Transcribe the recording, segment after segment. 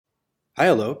Hi,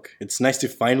 Alok. It's nice to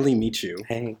finally meet you.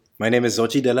 Hey. My name is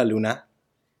Xochi de la Luna,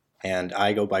 and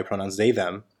I go by pronouns they,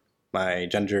 them. My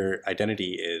gender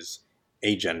identity is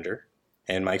agender,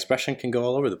 and my expression can go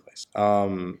all over the place.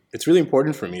 It's really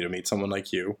important for me to meet someone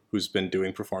like you who's been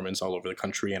doing performance all over the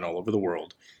country and all over the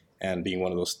world, and being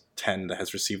one of those 10 that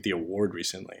has received the award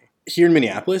recently. Here in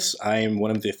Minneapolis, I'm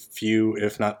one of the few,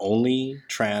 if not only,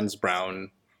 trans,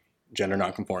 brown, gender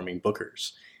nonconforming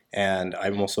bookers. And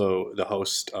I'm also the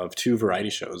host of two variety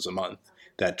shows a month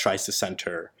that tries to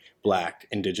center Black,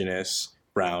 Indigenous,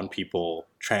 brown people,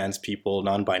 trans people,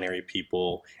 non-binary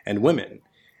people, and women.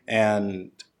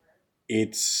 And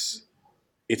it's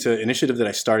it's an initiative that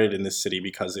I started in this city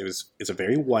because it's a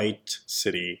very white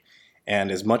city, and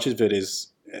as much as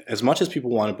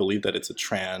people want to believe that it's a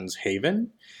trans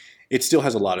haven, it still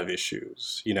has a lot of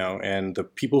issues, and the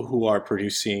people who are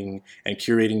producing and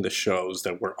curating the shows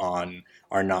that we're on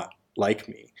are not like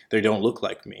me. They don't look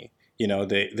like me.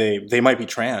 They might be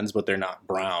trans, but they're not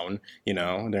brown,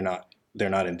 they're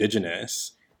not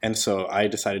indigenous. And so I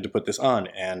decided to put this on.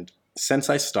 And since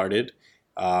I started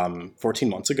 14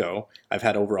 months ago, I've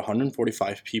had over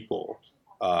 145 people,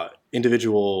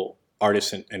 individual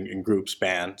artists and groups,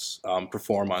 bands,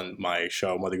 perform on my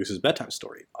show, Mother Goose's Bedtime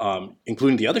Story,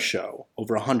 including the other show,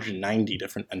 over 190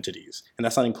 different entities. And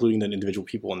that's not including the individual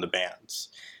people in the bands,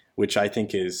 which I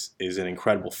think is an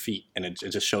incredible feat. And it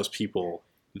just shows people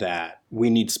that we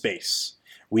need space.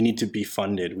 We need to be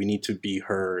funded. We need to be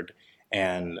heard.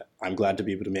 And I'm glad to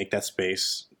be able to make that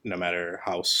space, no matter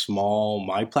how small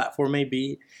my platform may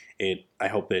be. I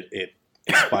hope that it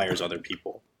inspires other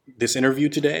people. This interview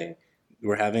today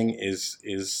we're having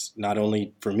is not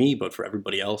only for me, but for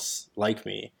everybody else like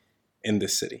me in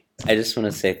this city. I just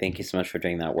want to say thank you so much for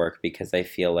doing that work, because I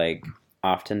feel like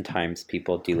oftentimes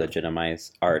people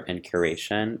delegitimize art and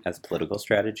curation as political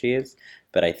strategies.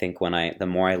 But I think the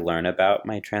more I learn about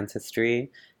my trans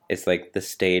history, it's like the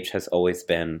stage has always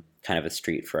been kind of a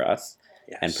street for us.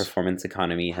 Yes. And performance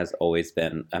economy has always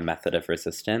been a method of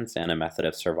resistance and a method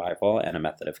of survival and a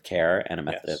method of care and a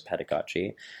method Yes. of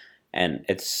pedagogy. And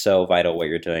it's so vital what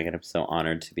you're doing, and I'm so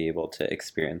honored to be able to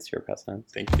experience your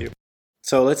presence. Thank you.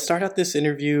 So let's start out this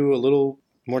interview a little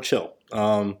more chill.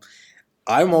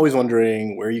 I'm always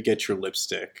wondering where you get your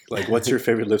lipstick. Like, what's your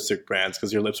favorite lipstick brands?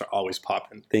 Because your lips are always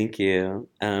popping. Thank you.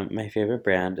 My favorite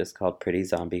brand is called Pretty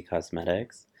Zombie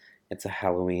Cosmetics. It's a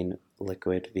Halloween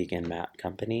liquid vegan matte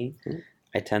company.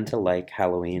 I tend to like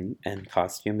Halloween and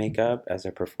costume makeup as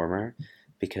a performer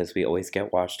because we always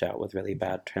get washed out with really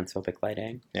bad transphobic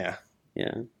lighting. Yeah,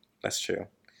 Yeah. that's true.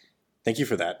 Thank you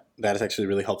for that. That is actually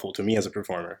really helpful to me as a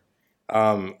performer.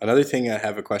 Another thing I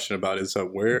have a question about is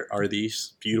where are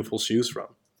these beautiful shoes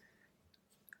from?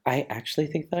 I actually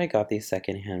think that I got these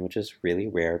secondhand, which is really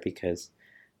rare because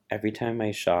every time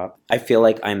I shop, I feel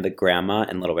like I'm the grandma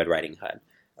in Little Red Riding Hood.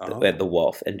 Oh, The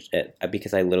wolf, and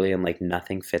because I literally am like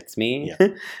nothing fits me. Yeah.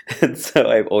 And so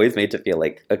I've always made to feel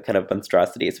like a kind of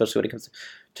monstrosity, especially when it comes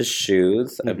to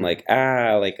shoes. I'm Mhm. like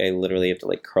like I literally have to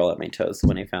like curl up my toes. So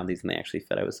when I found these and they actually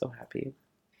fit, I was so happy.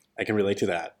 I can relate to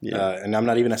that. Yeah. And I'm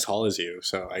not even as tall as you,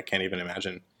 so I can't even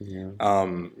imagine. Yeah.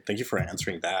 Thank you for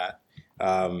answering that.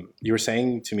 You were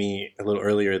saying to me a little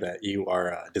earlier that you are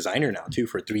a designer now too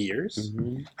for 3 years.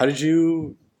 Hmm. How did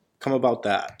you come about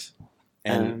that?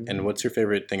 Um, And what's your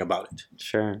favorite thing about it?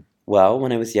 Sure. Well,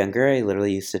 when I was younger, I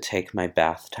literally used to take my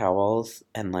bath towels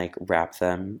and like wrap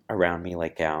them around me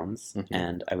like gowns. Mhm.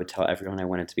 And I would tell everyone I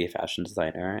wanted to be a fashion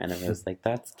designer. And I was like,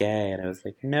 that's gay. And I was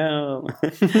like, no.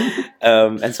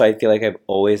 And so I feel like I've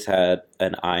always had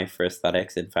an eye for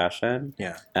aesthetics in fashion.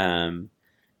 Yeah.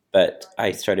 But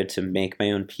I started to make my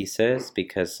own pieces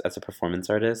because as a performance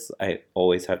artist, I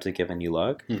always have to give a new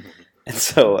look. Mhm. And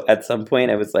so at some point,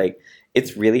 I was like,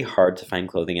 it's really hard to find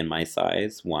clothing in my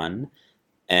size, one.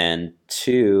 And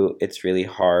two, it's really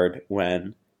hard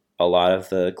when a lot of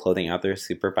the clothing out there is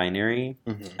super binary.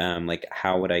 Mhm. Like,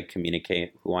 how would I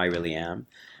communicate who I really am?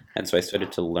 And so I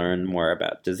started to learn more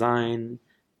about design.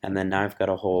 And then now I've got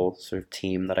a whole sort of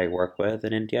team that I work with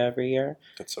in India every year.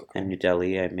 That's so cool. In New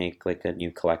Delhi, I make like a new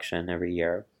collection every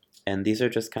year. And these are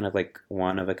just kind of like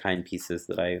one of a kind pieces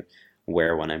that I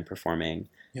wear when I'm performing.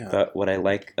 Yeah. But what I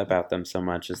like about them so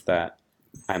much is that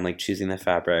I'm like choosing the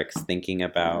fabrics, thinking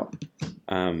about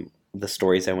the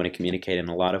stories I want to communicate. And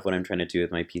a lot of what I'm trying to do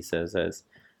with my pieces is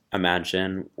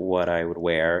imagine what I would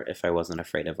wear if I wasn't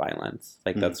afraid of violence.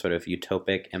 Like that sort of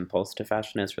utopic impulse to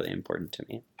fashion is really important to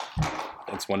me.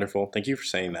 That's wonderful. Thank you for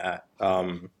saying that.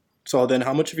 So then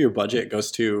how much of your budget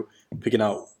goes to picking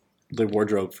out the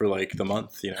wardrobe for like the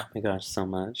month, Oh my gosh, so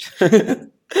much.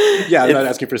 Yeah, I'm not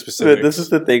asking for But specifics. this is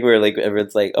the thing where like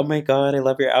everyone's like, "Oh my god, I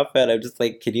love your outfit." I'm just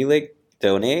like, "Can you like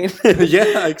donate. Yeah,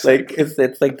 Like exactly.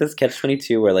 it's like this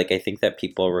catch-22 where like I think that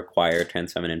people require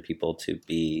trans feminine people to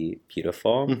be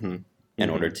beautiful Mm-hmm. in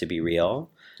order Mm-hmm. to be real.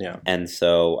 Yeah. And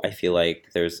so I feel like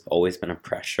there's always been a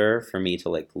pressure for me to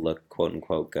like look quote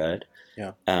unquote good.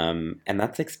 Yeah. And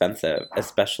that's expensive,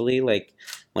 especially like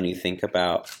when you think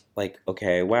about like,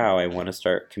 okay, wow, I want to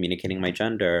start communicating my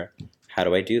gender. How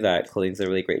do I do that? Clothing's a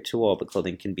really great tool, but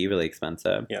clothing can be really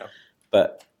expensive. Yeah.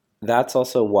 But that's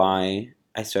also why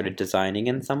I started designing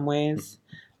in some Mhm. ways,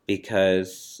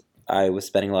 because I was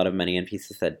spending a lot of money on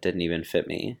pieces that didn't even fit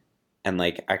me. And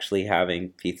like actually having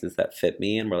pieces that fit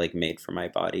me and were like made for my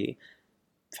body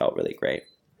felt really great.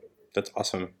 That's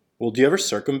awesome. Well, do you ever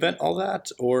circumvent all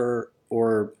that, or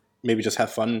maybe just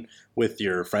have fun with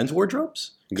your friends'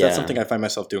 wardrobes? Because that's Yeah, something I find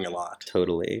myself doing a lot.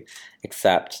 totally.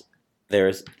 Except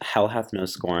there's hell hath no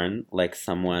scorn like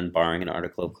someone borrowing an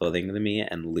article of clothing to me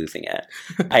and losing it.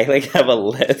 I like have a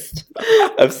list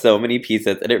of so many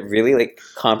pieces and it really like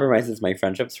compromises my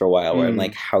friendships for a while where I'm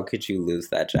like, Mm, how could you lose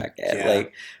that jacket? yeah.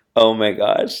 Like, oh my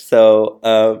gosh. So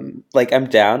like I'm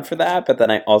down for that, but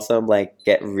then I also like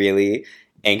get really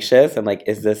anxious and like,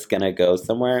 is this gonna go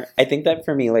somewhere? I think that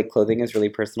for me, like clothing is really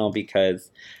personal because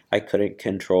I couldn't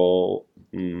control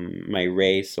my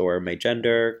race or my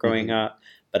gender growing Hmm. up,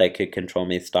 but I could control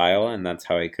my style, and that's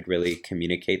how I could really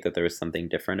communicate that there was something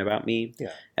different about me.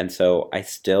 Yeah. And so I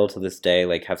still to this day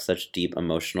like have such deep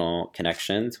emotional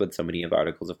connections with so many of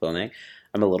articles of clothing.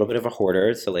 I'm a little bit of a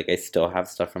hoarder, so like I still have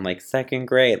stuff from like second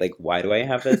grade. Like why do I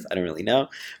have this? I don't really know,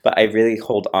 but I really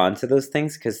hold on to those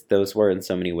things because those were in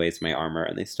so many ways my armor,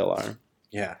 and they still are.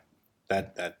 Yeah.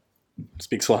 That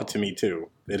speaks a lot to me too.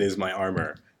 It is my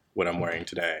armor, what I'm wearing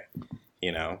today.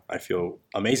 I feel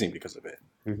amazing because of it.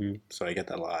 Hmm. So I get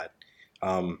that a lot.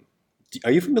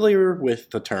 Are you familiar with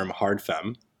the term hard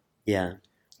femme? Yeah.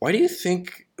 Why do you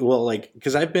think? Well, like,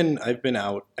 because I've been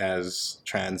out as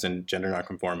trans and gender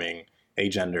nonconforming,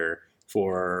 agender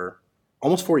for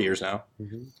almost 4 years now.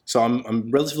 Hmm. So I'm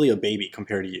relatively a baby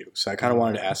compared to you. So I kind of Hmm.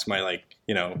 wanted to ask my like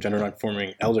gender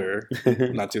nonconforming elder,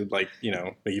 not to like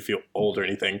make you feel old or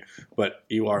anything, but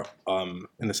you are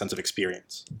in the sense of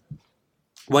experience.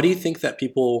 Why do you think that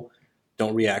people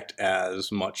don't react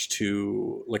as much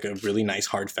to like a really nice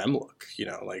hard femme look?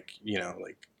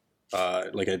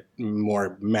 Like a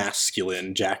more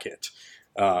masculine jacket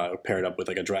paired up with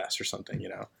like a dress or something.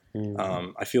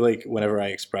 I feel like whenever I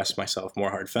express myself more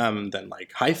hard femme than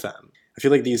like high femme, I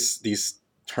feel like these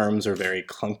terms are very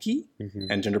clunky, Hmm.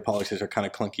 and gender politics are kind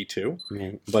of clunky too.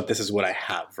 Right. But this is what I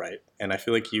have, right? And I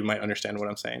feel like you might understand what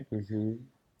I'm saying. Hmm.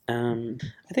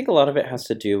 I think a lot of it has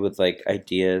to do with like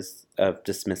ideas of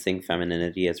dismissing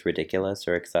femininity as ridiculous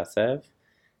or excessive.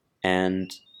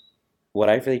 And what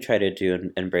I really try to do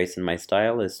and embrace in my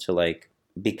style is to like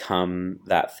become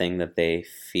that thing that they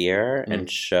fear Mm. and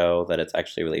show that it's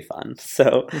actually really fun.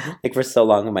 So, Mhm. like for so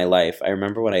long in my life, I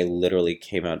remember when I literally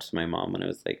came out to my mom when I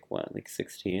was like what, like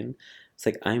 16. It's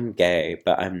like I'm gay,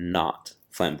 but I'm not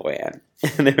flamboyant.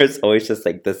 And there was always just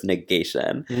like this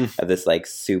negation Mm. of this like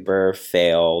super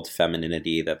failed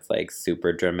femininity that's like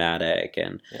super dramatic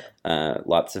and Yeah.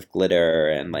 lots of glitter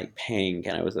and like pink.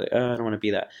 And I was like, oh, I don't want to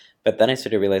be that. But then I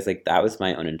started to realize like that was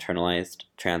my own internalized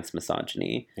trans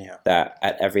misogyny. Yeah. That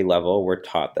at every level we're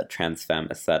taught that trans femme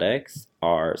aesthetics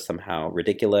are somehow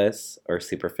ridiculous or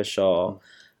superficial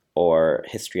or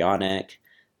histrionic.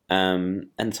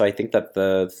 And so I think that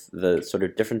the sort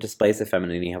of different displays of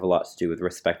femininity have a lot to do with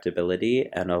respectability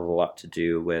and have a lot to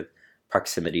do with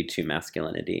proximity to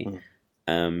masculinity.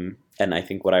 Mm. And I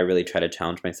think what I really try to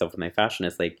challenge myself with my fashion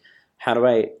is like, how do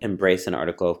I embrace an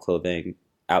article of clothing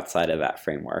outside of that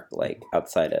framework? Like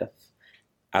outside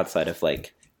of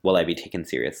like, will I be taken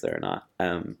seriously or not?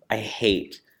 I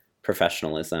hate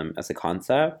professionalism as a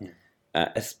concept,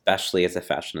 Mm. especially as a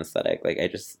fashion aesthetic. Like I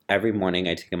just every morning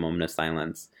I take a moment of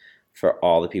silence for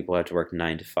all the people who have to work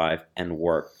 9 to 5 and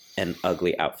work in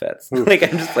ugly outfits. Oof. Like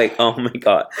I'm just like, oh my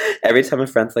god. Every time a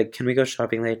friend's like, can we go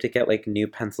shopping later to get like new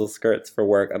pencil skirts for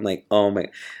work? I'm like, oh my,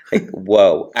 like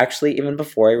whoa. Actually, even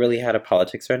before I really had a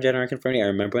politics around gender conformity, I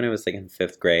remember when I was like in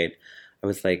 5th grade. I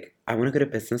was like, I want to go to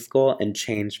business school and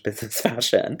change business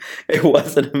fashion. It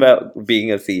wasn't about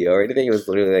being a CEO or anything. It was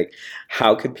literally like,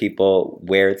 how could people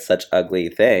wear such ugly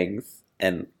things?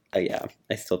 And yeah,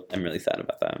 I'm really sad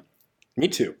about that. Me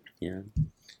too. Yeah.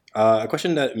 A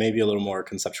question that may be a little more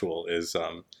conceptual is,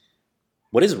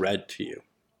 what is red to you?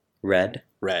 Red.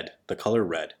 Red, the color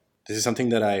red. This is something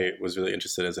that I was really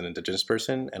interested as an Indigenous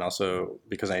person, and also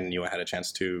because I knew I had a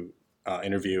chance to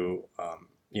interview,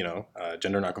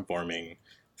 gender nonconforming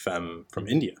femme from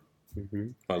India, Hmm.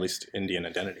 or at least Indian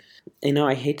identity.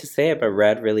 I hate to say it, but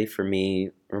red really for me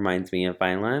reminds me of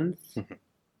violence. Mhm.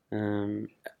 Um,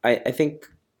 I think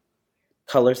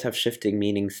colors have shifting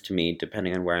meanings to me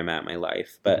depending on where I'm at in my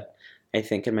life. But I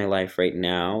think in my life right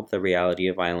now, the reality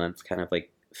of violence kind of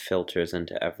like filters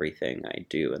into everything I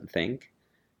do and think.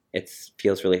 It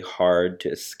feels really hard to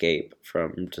escape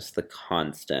from just the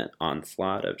constant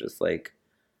onslaught of just like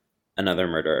another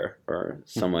murder or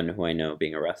someone who I know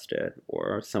being arrested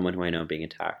or someone who I know being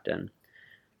attacked. And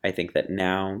I think that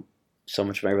now so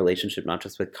much of my relationship, not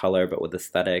just with color, but with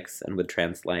aesthetics and with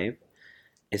trans life,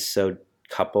 is so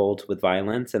coupled with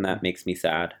violence, and that makes me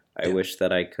sad. I Yeah. wish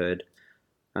that I could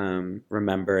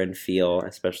remember and feel,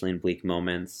 especially in bleak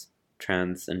moments,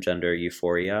 trans and gender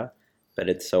euphoria, but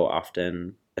it's so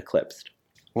often eclipsed.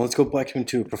 Well, let's go back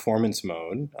into performance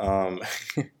mode.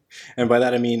 And by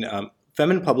that I mean,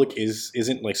 Femme in Public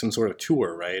isn't like some sort of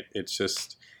tour, right? It's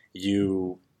just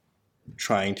you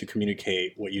trying to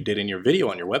communicate what you did in your video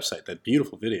on your website, that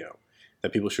beautiful video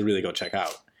that people should really go check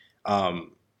out,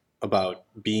 about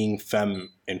being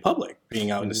femme in public,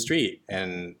 being out in the street.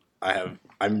 And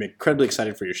I'm incredibly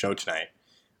excited for your show tonight.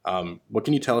 What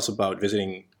can you tell us about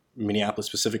visiting Minneapolis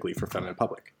specifically for Femme in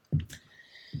Public?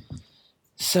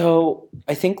 So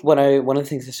I think one of the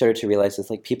things I started to realize is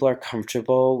like people are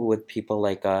comfortable with people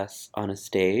like us on a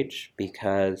stage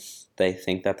because they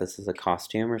think that this is a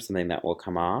costume or something that will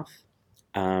come off,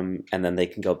 and then they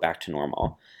can go back to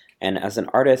normal. And as an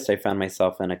artist, I found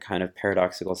myself in a kind of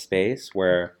paradoxical space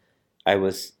where I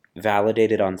was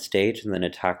validated on stage and then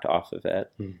attacked off of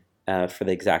it for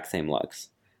the exact same looks.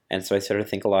 And so I started to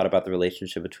think a lot about the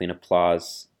relationship between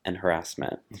applause and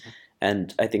harassment.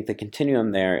 And I think the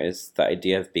continuum there is the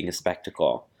idea of being a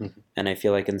spectacle. And I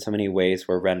feel like in so many ways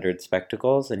we're rendered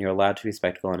spectacles, and you're allowed to be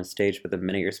spectacle on a stage, but the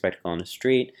minute you're a spectacle on a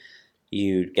street,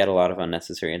 you get a lot of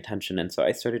unnecessary attention. And so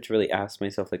I started to really ask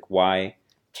myself, like, why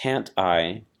can't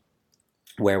I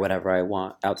wear whatever I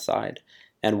want outside?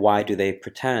 And why do they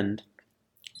pretend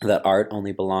that art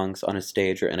only belongs on a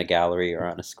stage or in a gallery or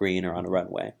on a screen or on a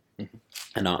runway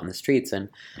and not on the streets? And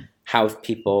how have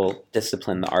people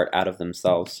discipline the art out of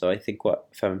themselves? So I think what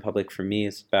Femme in Public for me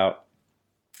is about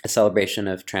a celebration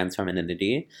of trans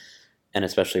femininity, and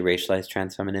especially racialized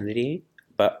trans femininity,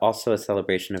 but also a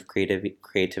celebration of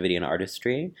creativity and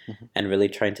artistry, and really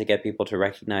trying to get people to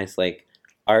recognize like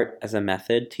art as a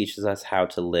method teaches us how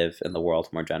to live in the world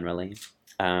more generally.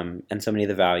 And so many of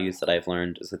the values that I've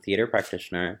learned as a theater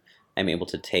practitioner, I'm able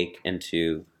to take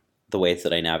into the ways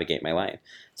that I navigate my life.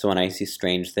 So when I see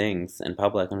strange things in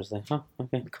public, I'm just like, oh,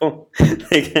 okay, cool.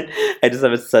 Like, I just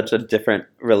have such a different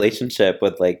relationship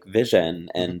with like vision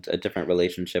and a different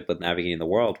relationship with navigating the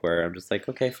world where I'm just like,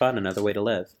 okay, fun, another way to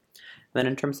live. And then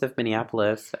in terms of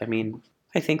Minneapolis, I mean,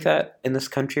 I think that in this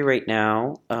country right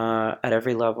now, at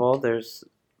every level, there's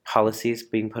policies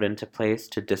being put into place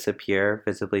to disappear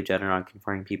visibly gender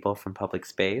nonconforming people from public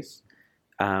space.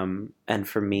 And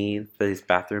for me, these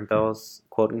bathroom bills,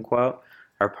 quote unquote,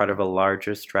 are part of a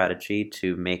larger strategy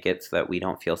to make it so that we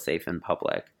don't feel safe in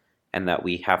public and that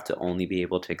we have to only be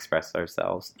able to express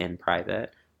ourselves in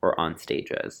private or on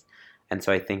stages. And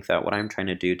so I think that what I'm trying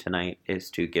to do tonight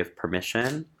is to give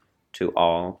permission to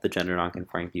all the gender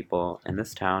nonconforming people in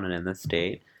this town and in this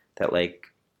state that, like,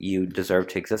 you deserve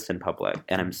to exist in public.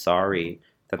 And I'm sorry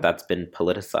that that's been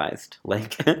politicized.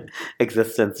 Like,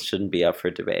 existence shouldn't be up for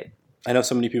debate. I know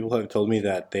so many people have told me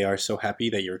that they are so happy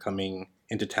that you're coming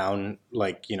into town,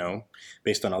 like,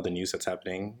 based on all the news that's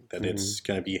happening, that it's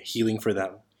going to be healing for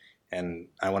them. And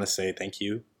I want to say thank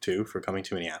you, too, for coming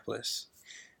to Minneapolis.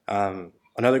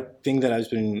 Another thing that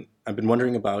I've been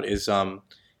wondering about is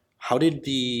how did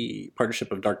the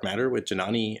partnership of Dark Matter with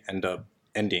Janani end up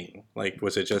ending? Like,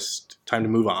 was it just time to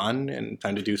move on and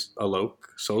time to do Alok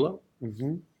solo?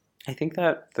 I think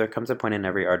that there comes a point in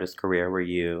every artist's career where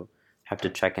you have to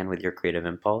check in with your creative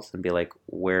impulse and be like,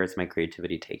 where is my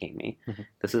creativity taking me?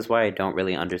 This is why I don't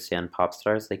really understand pop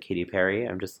stars like Katy Perry.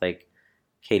 I'm just like,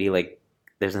 Katy, like,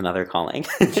 there's another calling.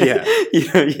 Yeah.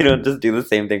 You don't just do the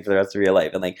same thing for the rest of your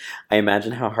life. And like, I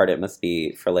imagine how hard it must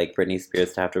be for like Britney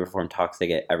Spears to have to perform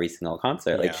Toxic at every single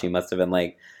concert. Like, she must have been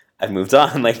like, I've moved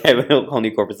on. Like, I have a whole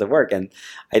new corpus of work. And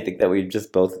I think that we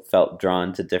just both felt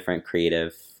drawn to different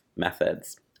creative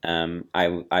methods.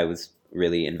 I was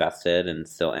really invested and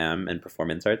still am in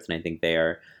performance arts, and I think they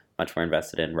are much more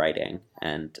invested in writing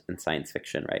and in science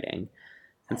fiction writing.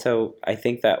 And so I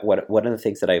think that one of the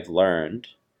things that I've learned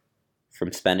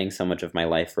from spending so much of my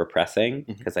life repressing,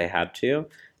 because I had to,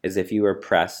 is if you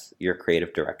repress your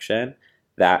creative direction,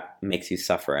 that makes you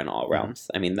suffer in all realms.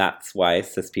 I mean, that's why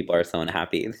cis people are so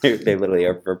unhappy. They literally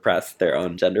are repressed their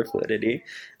own gender fluidity.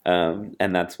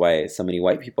 And that's why so many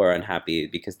white people are unhappy,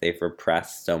 because they've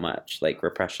repressed so much. Like,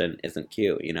 repression isn't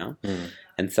cute, you know?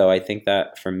 And so I think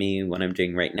that for me, what I'm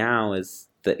doing right now is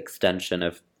the extension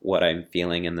of what I'm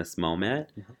feeling in this moment.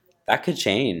 That could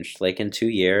change. Like, in 2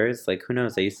 years, like, who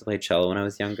knows? I used to play cello when I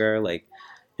was younger. Like,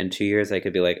 in 2 years, I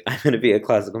could be like, I'm going to be a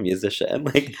classical musician.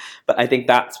 Like, but I think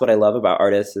that's what I love about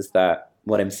artists, is that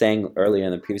what I'm saying earlier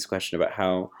in the previous question about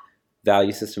how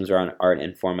value systems around art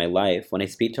inform my life. When I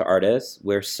speak to artists,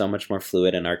 we're so much more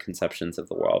fluid in our conceptions of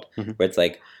the world, where it's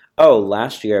like, oh,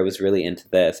 last year I was really into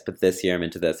this, but this year I'm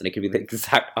into this. And it could be the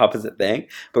exact opposite thing.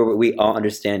 But we all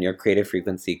understand your creative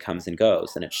frequency comes and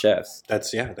goes and it shifts.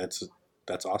 That's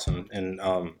awesome. And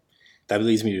that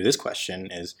leads me to this question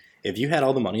is, if you had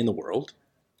all the money in the world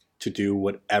to do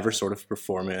whatever sort of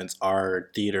performance,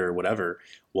 art, theater, whatever,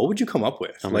 what would you come up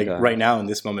with? Like right now in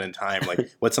this moment in time, like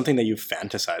what's something that you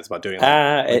fantasize about doing?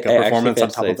 Like a performance on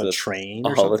top of a train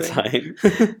or all something?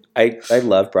 The time. I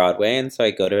love Broadway, and so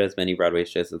I go to as many Broadway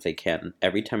shows as I can.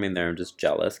 Every time I'm there, I'm just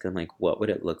jealous, because I'm like, what would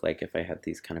it look like if I had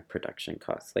these kind of production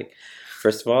costs? Like,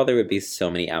 first of all, there would be so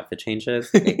many outfit changes.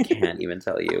 I can't even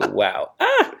tell you. Wow.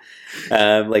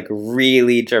 Like,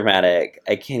 really dramatic.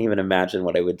 I can't even imagine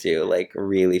what I would do. Like,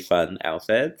 really fun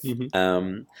outfits.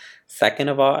 Second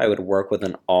of all, I would work with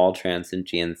an all-trans and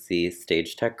GNC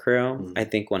stage tech crew. I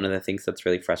think one of the things that's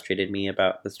really frustrated me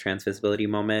about this trans visibility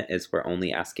moment is we're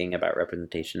only asking about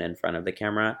representation in front of the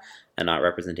camera and not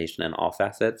representation in all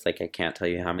facets. Like, I can't tell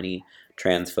you how many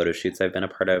trans photo shoots I've been a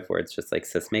part of where it's just like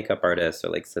cis makeup artists or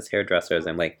like cis hairdressers.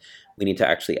 I'm like, we need to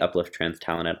actually uplift trans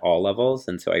talent at all levels.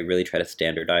 And so I really try to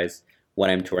standardize when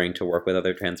I'm touring to work with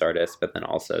other trans artists, but then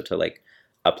also to like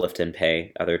uplift and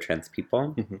pay other trans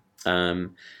people.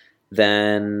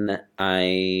 Then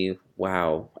in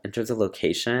terms of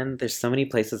location, there's so many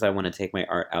places I want to take my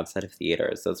art outside of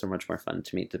theaters. Those are much more fun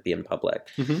to me to be in public.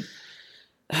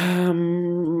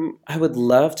 I would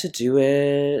love to do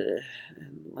it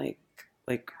like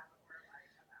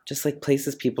just like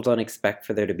places people don't expect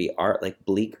for there to be art, like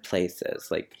bleak places,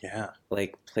 like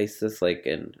places like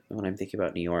when I'm thinking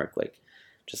about New York, like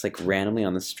just like randomly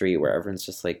on the street where everyone's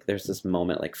just like, there's this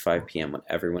moment like 5 p.m. when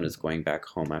everyone is going back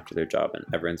home after their job and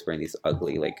everyone's wearing these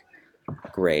ugly like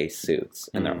gray suits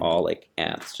and they're all like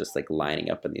ants just like lining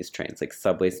up in these trains. Like,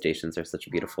 subway stations are such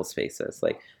beautiful spaces,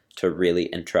 like to really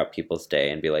interrupt people's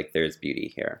day and be like, there's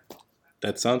beauty here.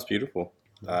 That sounds beautiful.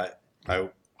 I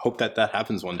hope that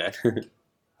happens one day.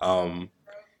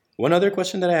 One other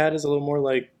question that I had is a little more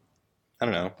like, I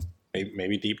don't know,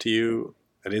 maybe deep to you.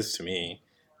 It is to me.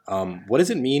 What does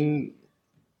it mean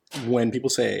when people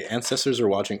say ancestors are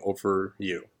watching over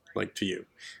you, like to you?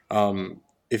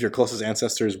 If your closest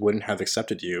ancestors wouldn't have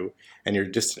accepted you and your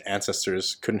distant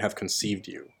ancestors couldn't have conceived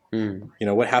you, you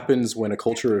know, what happens when a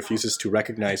culture refuses to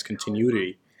recognize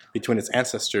continuity between its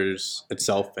ancestors,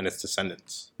 itself, and its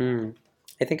descendants?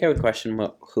 I think I would question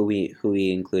who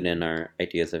we include in our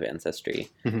ideas of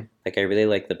ancestry. Like, I really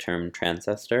like the term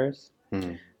transcestors,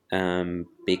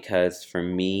 because for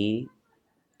me,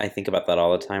 I think about that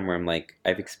all the time, where I'm like,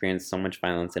 I've experienced so much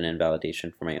violence and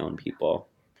invalidation for my own people.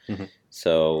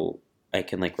 So I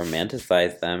can like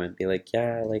romanticize them and be like,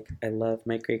 yeah, like I love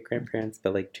my great grandparents,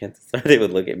 but like chances are they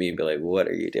would look at me and be like, what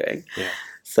are you doing?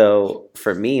 So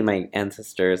for me, my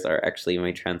ancestors are actually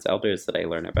my trans elders that I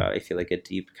learn about. I feel like a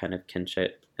deep kind of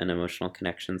kinship and emotional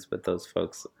connections with those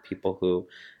folks, people who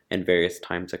in various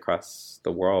times across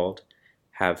the world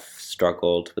have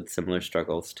struggled with similar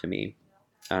struggles to me.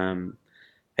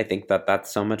 I think that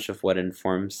that's so much of what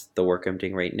informs the work I'm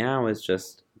doing right now, is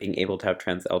just being able to have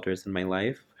trans elders in my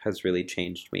life has really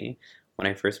changed me. When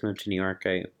I first moved to New York,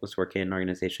 I was working in an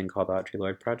organization called the Audre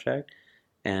Lorde Project,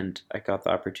 and I got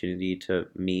the opportunity to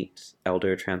meet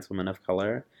elder trans women of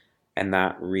color, and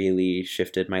that really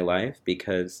shifted my life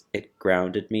because it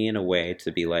grounded me in a way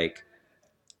to be like,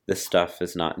 this stuff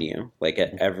is not new. Like,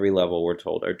 at every level we're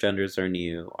told our genders are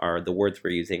new, the words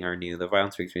we're using are new, the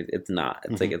violence we're experiencing, it's not.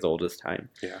 It's like as old as time.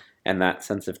 And that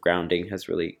sense of grounding has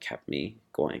really kept me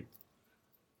going.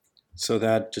 So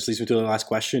that just leads me to the last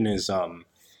question is,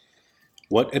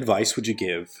 what advice would you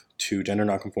give to gender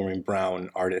nonconforming brown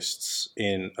artists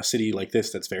in a city like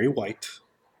this that's very white,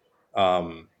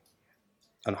 on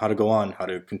how to go on, how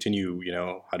to continue, you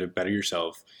know, how to better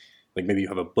yourself? Like, maybe you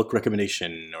have a book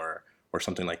recommendation or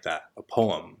something like that, a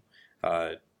poem,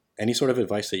 any sort of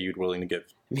advice that you'd willing to give?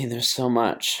 I mean, there's so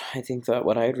much. I think that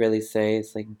what I'd really say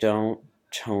is, like, don't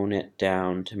tone it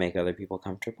down to make other people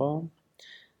comfortable,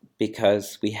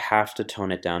 because we have to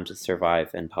tone it down to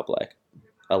survive in public.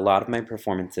 a lot of my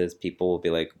performances, people will be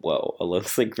like, "Whoa,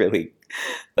 Alok's like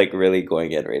really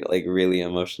going in right, like really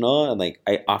emotional," and like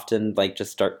I often like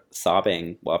just start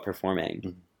sobbing while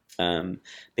performing. Mhm.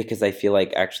 Because I feel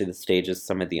like actually the stage is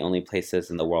some of the only places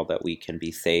in the world that we can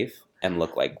be safe and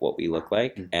look like what we look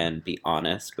like Mhm. and be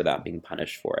honest without being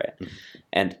punished for it. Mhm.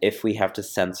 And if we have to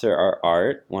censor our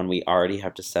art when we already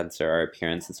have to censor our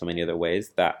appearance in so many other ways,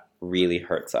 that really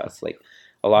hurts us. Like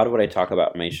a lot of what I talk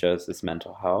about in my shows is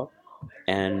mental health.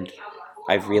 And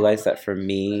I've realized that for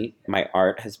me, my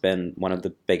art has been one of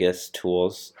the biggest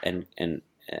tools in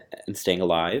staying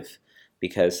alive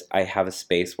because I have a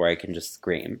space where I can just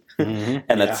scream. Mhm.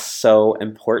 And Yeah. that's so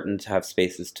important to have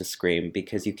spaces to scream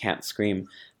because you can't scream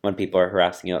when people are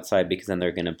harassing you outside because then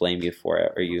they're going to blame you for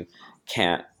it, or you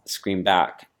can't scream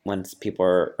back when people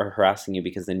are harassing you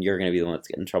because then you're going to be the one that's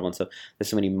getting in trouble. And so there's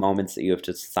so many moments that you have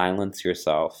to silence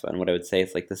yourself. And what I would say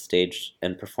is like the stage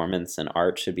and performance and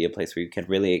art should be a place where you can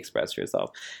really express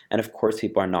yourself. And of course,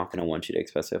 people are not going to want you to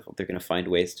express yourself. They're going to find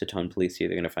ways to tone police you.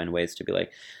 They're going to find ways to be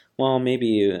like, well,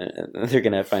 maybe they're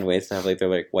going to find ways to have like their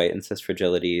like white and cis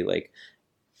fragility, like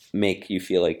make you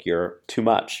feel like you're too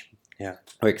much. Yeah.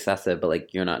 Or excessive, but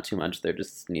like you're not too much. They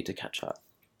just need to catch up.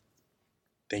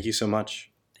 Thank you so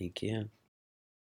much. Thank you.